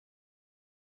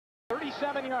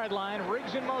27-yard line.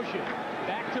 Riggs in motion.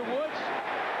 Back to Woods.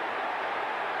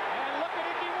 And look at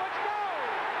Ickey Woods go!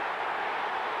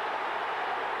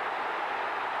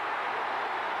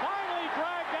 Finally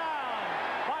dragged down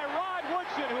by Rod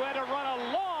Woodson, who had to run a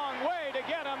long way to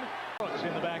get him. Brooks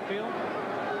in the backfield.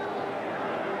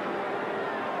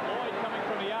 Lloyd coming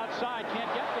from the outside.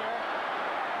 Can't get there.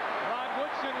 Rod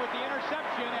Woodson with the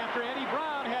interception after Eddie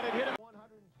Brown had it hit him.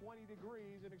 120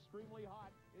 degrees and extremely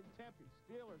hot in Tempe.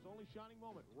 Steelers only shining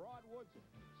moment. Rod Woodson,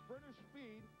 sprinter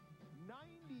speed,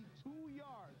 92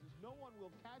 yards. As no one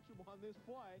will catch him on this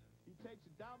play. He takes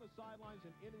it down the sidelines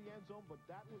and into the end zone, but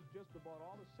that was just about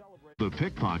all to celebrate. The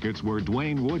pickpockets were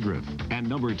Dwayne Woodruff and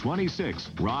number 26,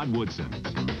 Rod Woodson.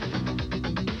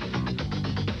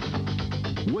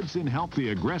 Woodson helped the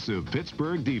aggressive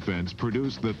Pittsburgh defense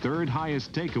produce the third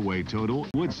highest takeaway total.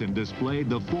 Woodson displayed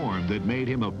the form that made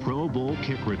him a Pro Bowl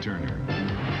kick returner.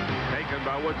 Taken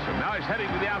by Woodson. Now he's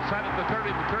heading to the outside of the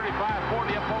 30, the 35,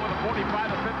 40, up over the 45,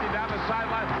 the 50, down the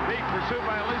sideline. Being pursued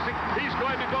by Leasing. He's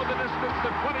going to go the distance,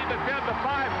 the 20, the 10, the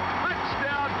 5.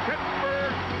 Touchdown,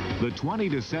 Pittsburgh! The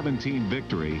 20-17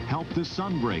 victory helped the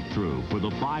sun break through for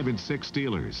the 5-6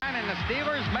 Steelers. And the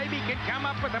Steelers maybe could come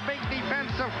up with a big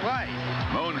defensive play.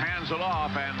 Moon hands it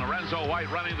off, and Lorenzo White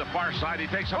running the far side. He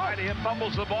takes a mighty hit,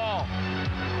 fumbles the ball.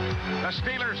 The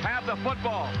Steelers have the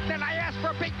football. Then I asked for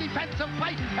a big defensive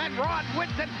play, and Rod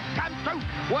Woodson comes through.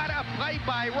 What a play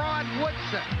by Rod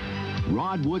Woodson.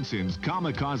 Rod Woodson's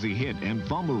kamikaze hit and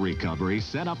fumble recovery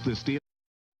set up the Steelers.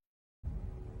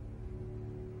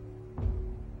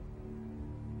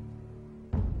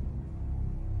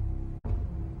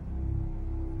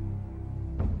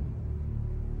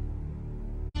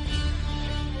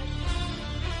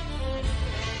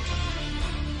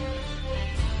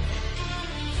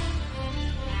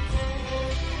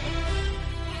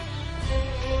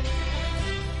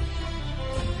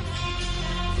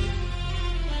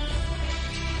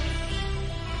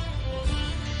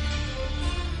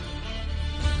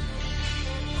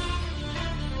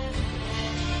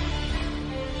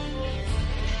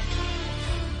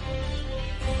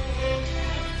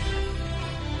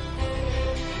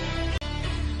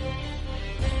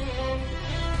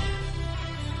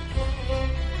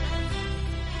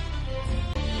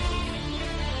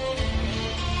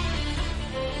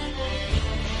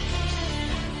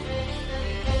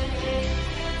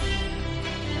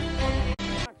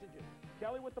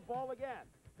 With the ball again.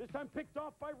 This time picked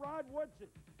off by Rod Woodson.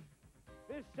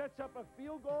 This sets up a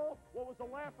field goal. What was the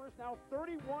laughers? Now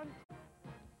 31.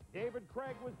 David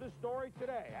Craig was the story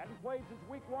today. Hadn't played since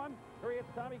week 1. Here he hits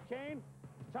Tommy Kane.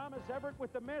 Thomas Everett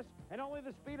with the miss, and only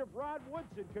the speed of Rod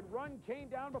Woodson could run Kane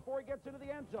down before he gets into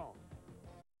the end zone.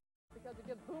 Because it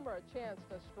gives Boomer a chance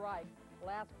to strike.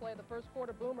 Last play of the first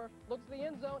quarter, Boomer looks at the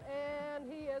end zone,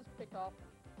 and he is picked off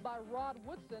by Rod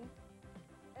Woodson.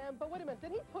 But wait a minute,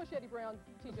 did he push Eddie Brown,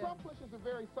 TJ? Some pushes are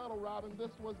very subtle, Robin. This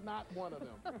was not one of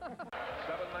them.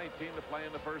 7:19 to play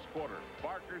in the first quarter.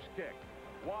 Barker's kick.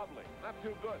 Wobbling. Not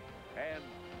too good. And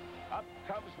up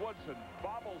comes Woodson.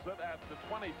 Bobbles it at the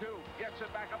 22. Gets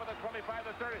it back up at the 25,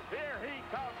 the 30. Here he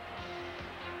comes.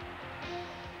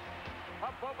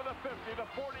 Up over the 50, the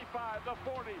 45, the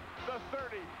 40, the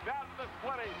 30, down to the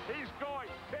 20. He's going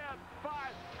 10, 5,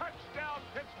 touchdown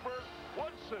Pittsburgh.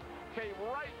 Woodson came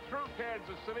right through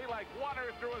Kansas City like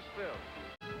water through a sieve.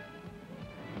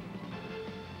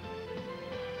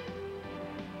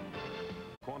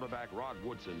 Cornerback Rod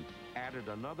Woodson added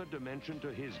another dimension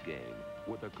to his game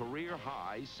with a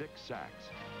career-high 6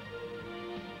 sacks.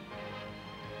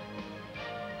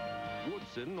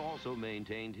 Woodson also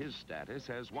maintained his status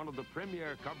as one of the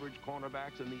premier coverage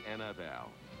cornerbacks in the NFL,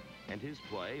 and his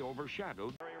play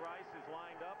overshadowed. Jerry Rice is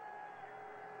lined up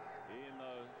in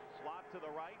the slot to the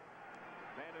right.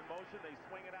 Man in motion, they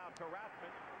swing it out to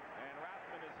Rathman, and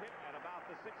Rathman is hit at about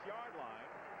the 6-yard line.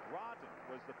 Rodden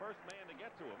was the first man to get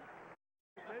to him.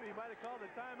 Maybe he might have called a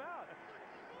timeout.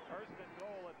 First and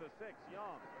goal at the 6.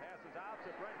 Young passes out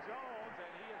to Brett Jones,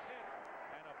 and he is hit.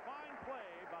 And a fine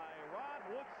play by Rod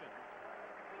Woodson.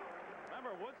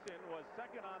 Remember, Woodson was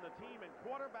second on the team in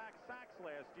quarterback sacks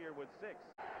last year with 6.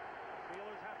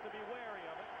 Steelers have to be wary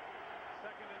of it.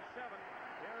 2nd and 7.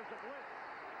 There's the blitz.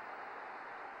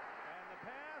 And the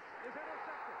pass is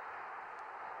intercepted.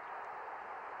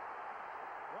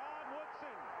 Rod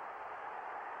Woodson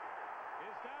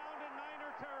is down to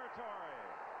Niner territory.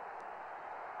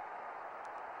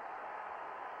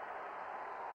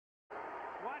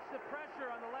 Watch the pressure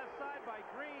on the left side by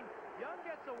Green. Young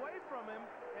gets away from him,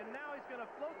 and now he's going to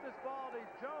float this ball to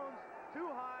Jones. Too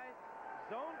high.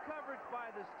 Zone coverage by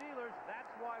the Steelers.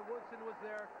 That's why Woodson was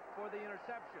there for the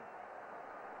interception.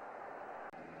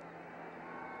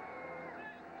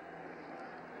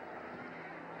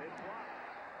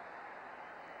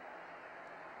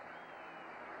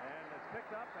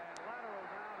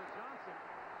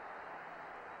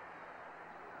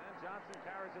 Johnson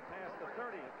carries it past the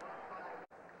 30th.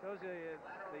 Shows you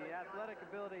the athletic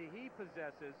ability he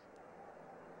possesses.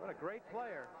 What a great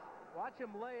player. Watch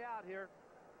him lay out here.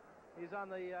 He's on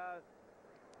the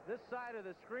this side of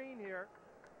the screen here.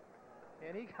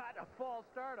 And he got a false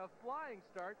start, a flying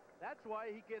start. That's why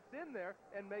he gets in there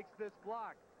and makes this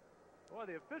block. Boy,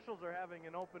 the officials are having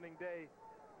an opening day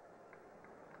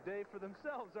for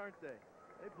themselves, aren't they?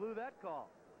 They blew that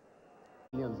call.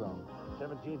 End zone.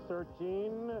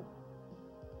 17-13.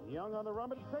 Young on the run,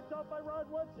 but it's picked up by Rod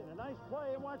Woodson. A nice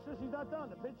play, and watch this, he's not done.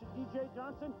 The pitch to D.J.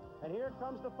 Johnson, and here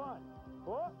comes the fun.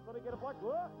 Oh, let me get a block.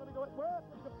 Oh, let me go.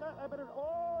 I better.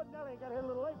 Oh, Nelly got hit a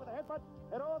little late with a headbutt.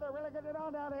 And oh, they're really getting it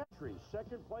on down there.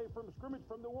 Second play from scrimmage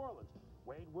from New Orleans.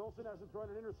 Wade Wilson hasn't thrown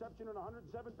an interception in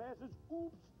 107 passes.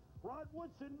 Oops. Rod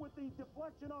Woodson with the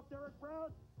deflection off Derek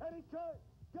Brown, and he could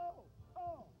go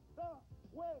all the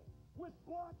way with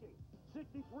blocking.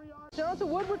 63 yards. Johnson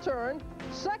would return.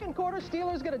 Second quarter,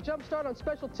 Steelers get a jump start on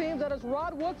special teams. That is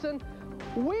Rod Woodson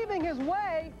weaving his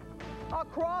way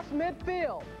across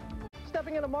midfield.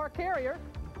 Stepping into Mark Carrier.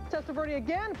 Testaverde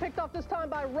again, picked off this time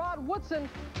by Rod Woodson.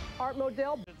 Art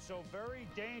Modell. So very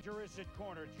dangerous at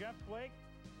corner. Jeff Blake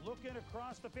looking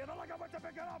across the field. Oh, look, about to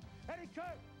pick it up, and he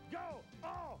could go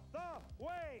all the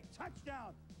way.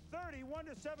 Touchdown.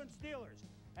 31-7 Steelers.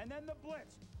 And then the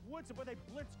blitz. Woodson, but they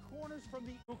blitz corners from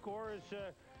the Ukor is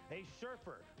a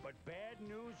surfer. But bad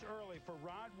news early for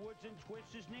Rod Woodson.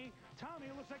 Twists his knee. Tommy,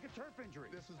 it looks like a turf injury.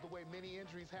 This is the way many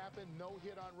injuries happen. No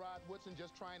hit on Rod Woodson,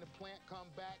 just trying to plant, come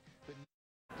back.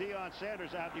 Deion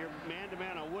Sanders out here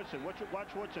man-to-man on Woodson. Watch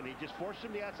Woodson. He just forces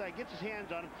him to the outside, gets his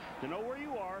hands on him to know where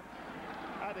you are.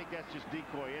 I think that's just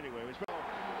decoy anyway.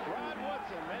 Rod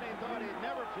Woodson, many thought he'd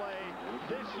never play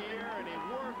this year, and he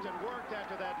worked and worked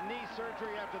after that knee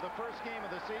surgery after the first game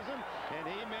of the season, and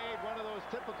he made one of those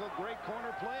typical great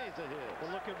corner plays of his.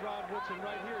 Well, look at Rod Woodson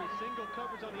right here. He's single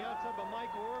coverage on the outside by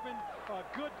Michael Irvin. A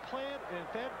good plant, and if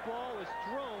that ball is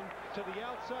thrown to the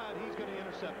outside, he's going to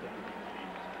intercept it.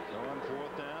 So on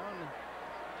fourth down,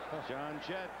 John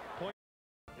Chet.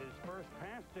 His first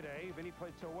pass today, even he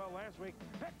played so well last week.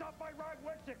 Picked up by Rod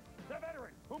Woodson, the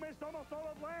veteran, who missed almost all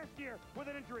of last year with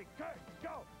an injury. Could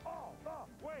go all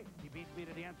the way. He beats me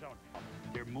to the end zone.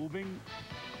 They're moving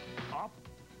up.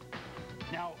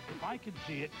 Now, if I can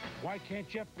see it, why can't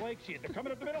Jeff Blake see it? They're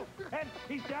coming up the middle, and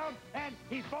he's down, and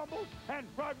he fumbles, and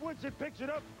Rod Woodson picks it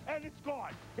up, and it's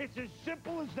gone. It's as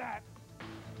simple as that.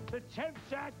 The 10th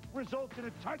sack results in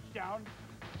a touchdown.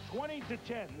 20-10,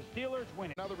 the Steelers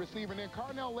win it. Another receiver, and then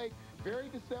Carnell Lake, very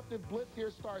deceptive blitz here,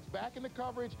 starts back in the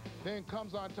coverage, then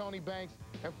comes on Tony Banks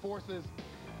and forces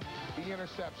the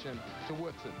interception to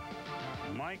Woodson.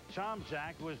 Mike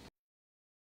Tomczak was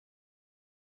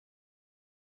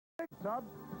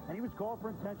subs, and he was called for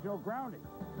intentional grounding.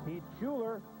 Heath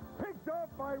Schuler picked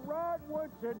up by Rod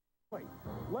Woodson.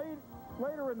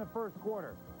 Later in the first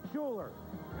quarter, Schuler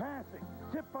passing,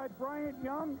 tipped by Bryant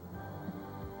Young.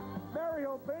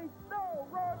 Mario Bates, no,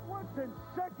 Rod Woodson,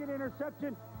 second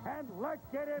interception, and let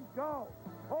get him go.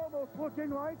 Almost looking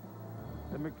like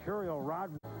the mercurial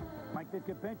Rod. Mike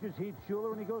Ditka benches Heath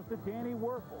Schuler, and he goes to Danny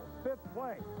Werfel. Fifth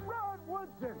play, Rod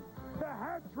Woodson, the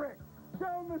hat trick,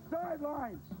 down the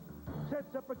sidelines.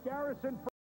 Sets up a Garrison for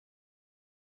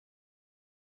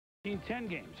 10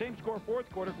 game. Same score fourth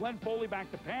quarter. Glenn Foley back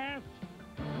to pass.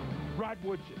 Rod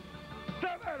Woodson, the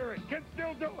veteran, can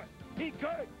still do it. He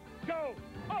could go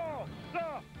all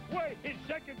the way. His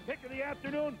second pick of the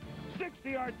afternoon,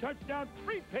 60-yard touchdown,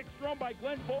 3 picks thrown by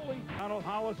Glenn Foley. Donald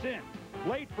Hollis in.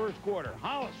 Late first quarter,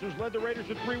 Hollis, who's led the Raiders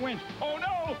with 3 wins. Oh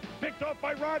no! Picked off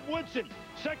by Rod Woodson.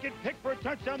 Second pick for a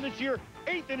touchdown this year.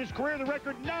 8th in his career, the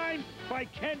record 9 by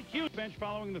Ken Hughes. Bench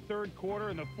following the third quarter.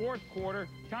 In the fourth quarter,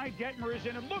 Ty Detmer is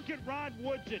in, and look at Rod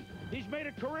Woodson. He's made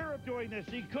a career of doing this.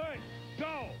 He could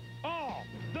go all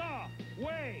the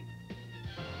way.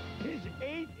 His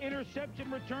 8th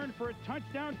interception return for a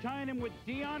touchdown, tying him with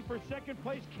Dion for second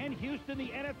place. Ken Houston, the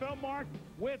NFL mark,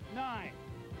 with 9.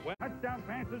 Well, touchdown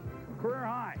passes, career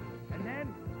high. And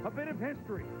then a bit of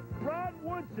history. Rod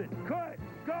Woodson could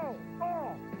go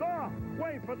all the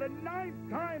way for the 9th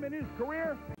time in his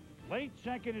career. Late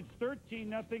second, it's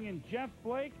 13-0, and Jeff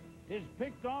Blake is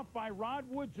picked off by Rod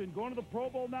Woodson, going to the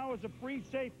Pro Bowl now as a free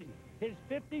safety. His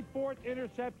 54th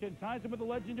interception ties him with the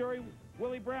legendary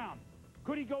Willie Brown.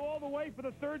 Could he go all the way for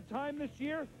the 3rd time this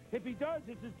year? If he does,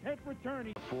 it's his 10th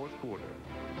return. Fourth quarter,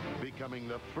 becoming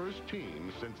the first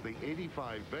team since the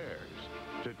 '85 Bears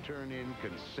to turn in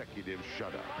consecutive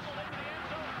shutouts.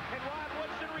 And Rod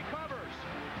Woodson recovers.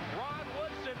 Rod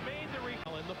Woodson made the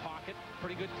in the pocket.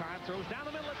 Pretty good time. Throws down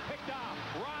the middle. It's picked off.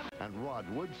 And Rod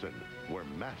Woodson were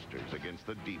masters against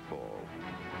the deep ball,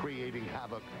 creating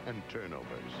havoc and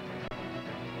turnovers.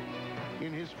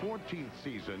 In his 14th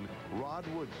season, Rod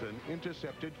Woodson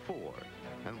intercepted 4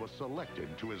 and was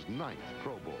selected to his 9th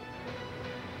Pro Bowl.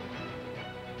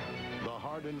 The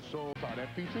heart and soul saw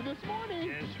that feature this morning.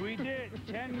 Yes, we did.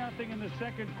 10-0 in the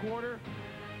second quarter.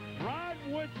 Rod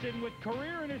Woodson with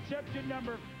career interception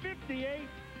number 58,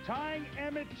 tying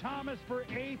Emmett Thomas for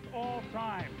 8th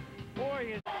all-time.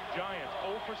 Boy, is Giants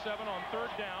 0 for 7 on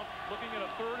 3rd down, looking at a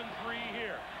 3rd and 3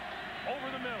 here.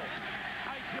 Over the middle.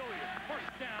 Hilliard,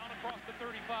 first down across the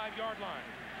 35-yard line.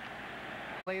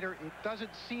 Later, it doesn't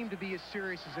seem to be as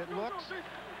serious as it looks.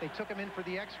 They took him in for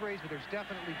the x-rays, but there's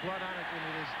definitely blood on it, and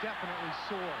it is definitely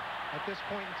sore. At this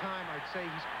point in time, I'd say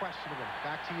he's questionable.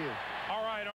 Back to you. All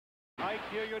right. Ike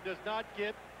Hilliard does not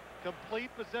get complete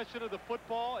possession of the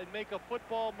football and make a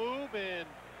football move, and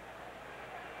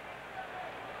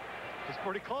it's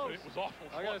pretty close. It was awful.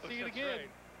 I got to see it again.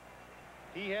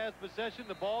 He has possession.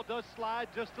 The ball does slide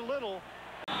just a little.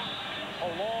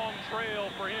 A long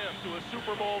trail for him to a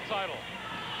Super Bowl title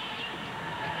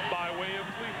by way of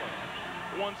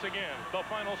Cleveland. Once again, the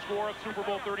final score of Super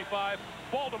Bowl 35,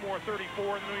 Baltimore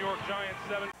 34, New York Giants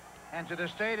 7. And to the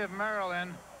state of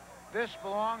Maryland, this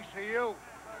belongs to you.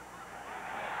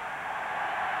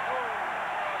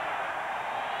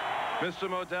 Mr.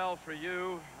 Modell, for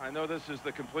you, I know this is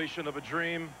the completion of a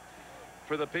dream.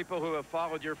 For the people who have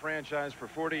followed your franchise for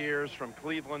 40 years from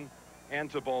Cleveland and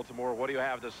to Baltimore, what do you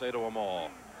have to say to them all?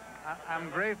 I'm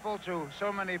grateful to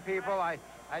so many people. I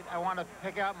want to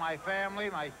pick out my family,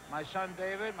 my son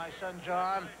David, my son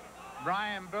John,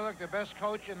 Brian Billick, the best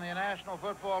coach in the National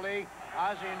Football League,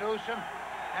 Ozzie Newsome,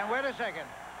 and wait a second,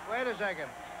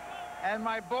 and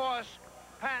my boss,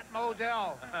 Pat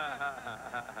Modell.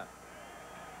 A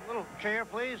little chair,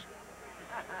 please.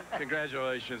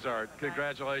 Congratulations, Art.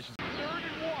 Congratulations. 3rd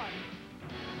and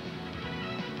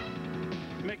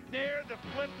 1. McNair, the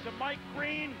flip to Mike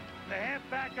Green, the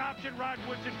halfback option, Rod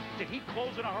Woodson. Did he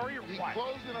close in a hurry or what? He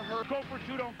closed in a hurry. Go for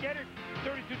 2, don't get it.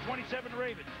 32-27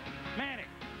 Ravens. Manning,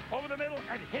 over the middle,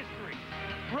 and history.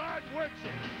 Rod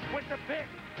Woodson with the pick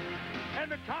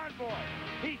and the convoy.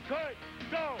 He could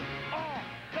go all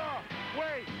the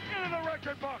way into the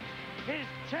record books. His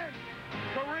 10th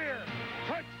career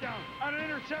touchdown on an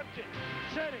interception,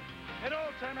 setting an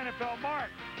all-time NFL mark.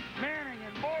 Manning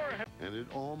and Moore. And it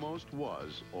almost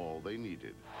was all they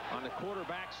needed. On the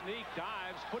quarterback sneak,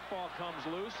 dives, football comes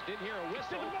loose. Didn't hear a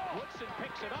whistle. Woodson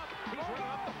picks it up. He's running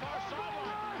up the far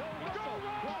sideline. No whistle.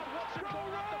 Rod Woodson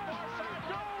going up the far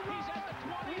sideline. He's at the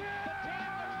 20, the 10,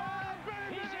 the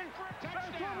 5. He's in for a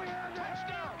touchdown.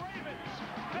 Touchdown Ravens.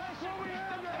 Wilson picked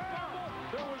up the fumble.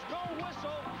 There was no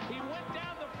whistle. He went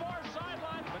down the far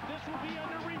sideline, but this will be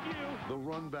under review. The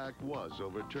run back was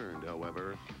overturned,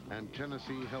 however, and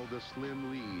Tennessee held a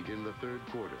slim lead in the 3rd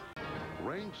quarter.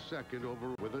 Ranked 2nd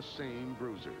over with the same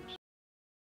bruisers.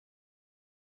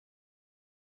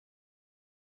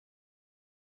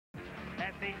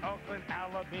 At the Oakland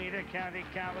Alameda County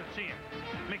Coliseum.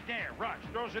 McNair rush,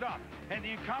 throws it up, and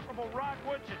the incomparable Rod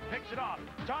Woodson picks it off,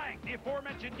 tying the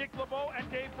aforementioned Dick LeBeau and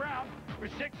Dave Brown for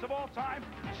 6th of all time,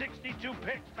 62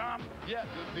 picks, Tom. Yeah,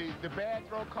 the bad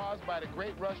throw caused by the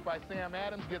great rush by Sam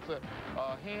Adams gets a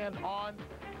hand on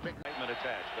McNair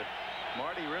attached, but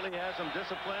Marty really has some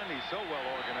discipline. He's so well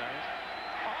organized.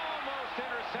 Almost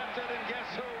intercepted, and guess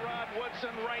who? Rod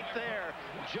Woodson right there,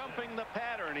 jumping the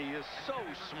pattern. He is so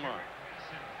smart.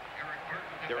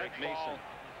 Derek Mason.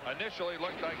 Initially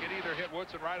looked like it either hit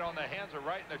Woodson right on the hands or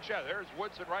right in the chest. There's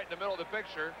Woodson right in the middle of the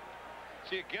picture.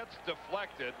 See, it gets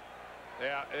deflected.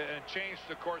 Yeah, and changed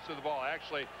the course of the ball.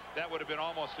 Actually, that would have been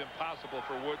almost impossible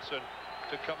for Woodson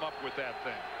to come up with that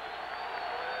thing.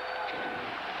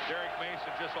 Derek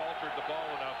Mason just altered the ball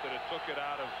enough that it took it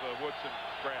out of Woodson's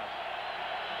grasp.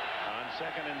 On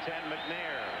 2nd and 10,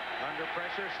 McNair under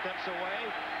pressure, steps away,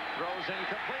 throws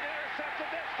incomplete, intercepted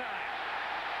this time.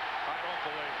 I don't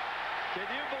believe it. Can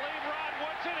you believe Rod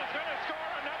Woodson is going to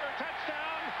score another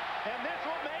touchdown? And this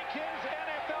will make his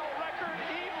NFL record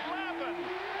 11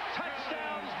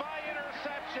 touchdowns by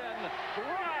interception.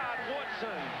 Rod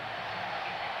Woodson.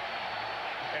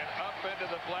 And up into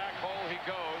the black hole he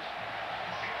goes.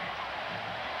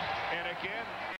 And again,